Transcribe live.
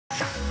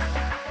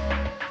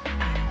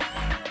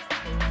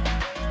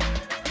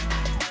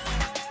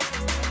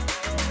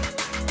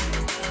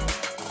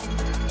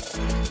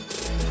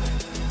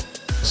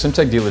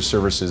Sym-Tech Dealer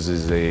Services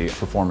is a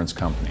performance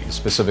company,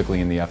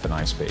 specifically in the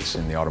F&I space,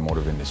 in the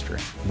automotive industry.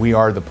 We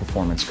are the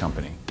performance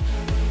company.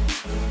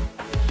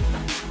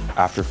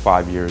 After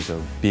 5 years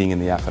of being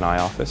in the F&I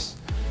office,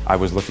 I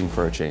was looking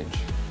for a change.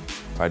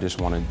 I just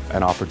wanted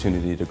an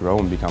opportunity to grow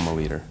and become a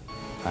leader.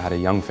 I had a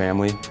young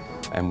family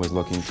and was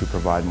looking to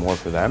provide more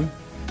for them,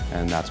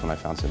 and that's when I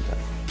found Sym-Tech.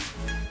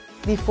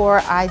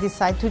 Before I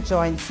decided to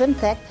join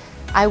Sym-Tech,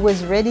 I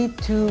was ready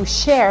to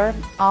share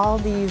all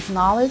these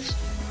knowledge,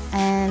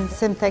 and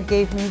Sym-Tech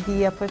gave me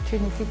the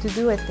opportunity to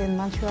do it in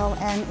Montreal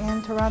and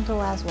in Toronto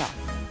as well.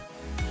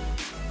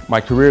 My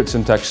career at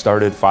Sym-Tech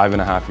started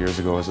 5.5 years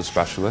ago as a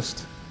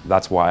specialist.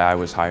 That's why I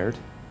was hired.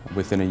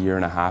 Within a year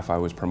and a half, I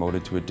was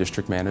promoted to a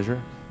district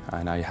manager,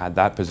 and I had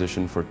that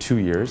position for 2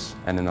 years,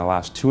 and in the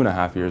last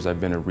 2.5 years, I've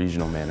been a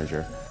regional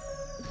manager.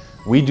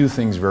 We do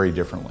things very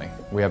differently.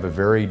 We have a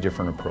very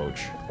different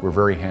approach. We're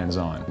very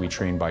hands-on. We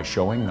train by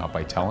showing, not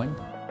by telling.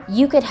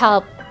 You could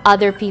help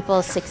other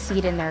people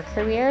succeed in their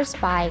careers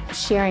by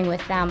sharing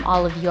with them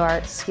all of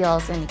your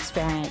skills and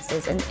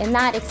experiences. And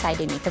that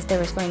excited me because there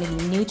was going to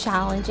be new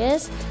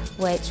challenges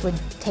which would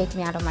take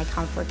me out of my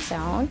comfort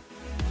zone.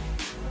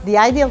 The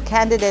ideal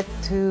candidate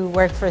to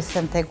work for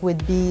Sym-Tech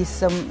would be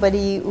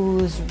somebody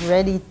who's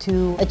ready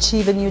to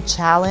achieve a new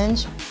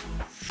challenge.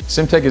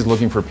 Sym-Tech is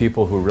looking for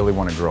people who really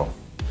want to grow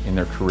in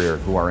their career,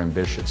 who are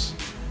ambitious,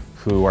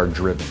 who are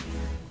driven,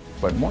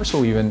 but more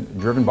so even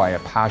driven by a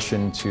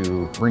passion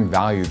to bring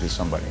value to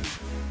somebody.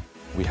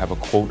 We have a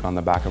quote on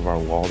the back of our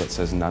wall that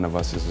says, "None of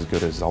us is as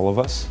good as all of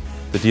us."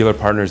 The dealer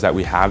partners that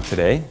we have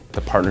today, the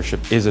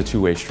partnership is a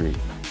two-way street.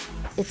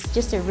 It's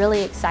just a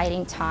really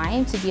exciting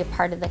time to be a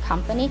part of the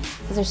company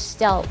because there's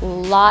still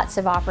lots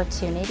of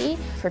opportunity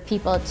for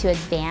people to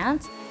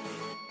advance.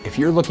 If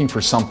you're looking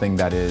for something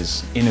that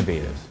is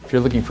innovative, if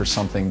you're looking for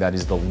something that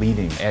is the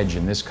leading edge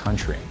in this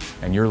country,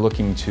 and you're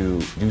looking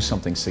to do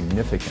something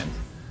significant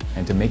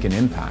and to make an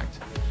impact,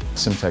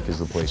 Sym-Tech is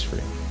the place for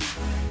you.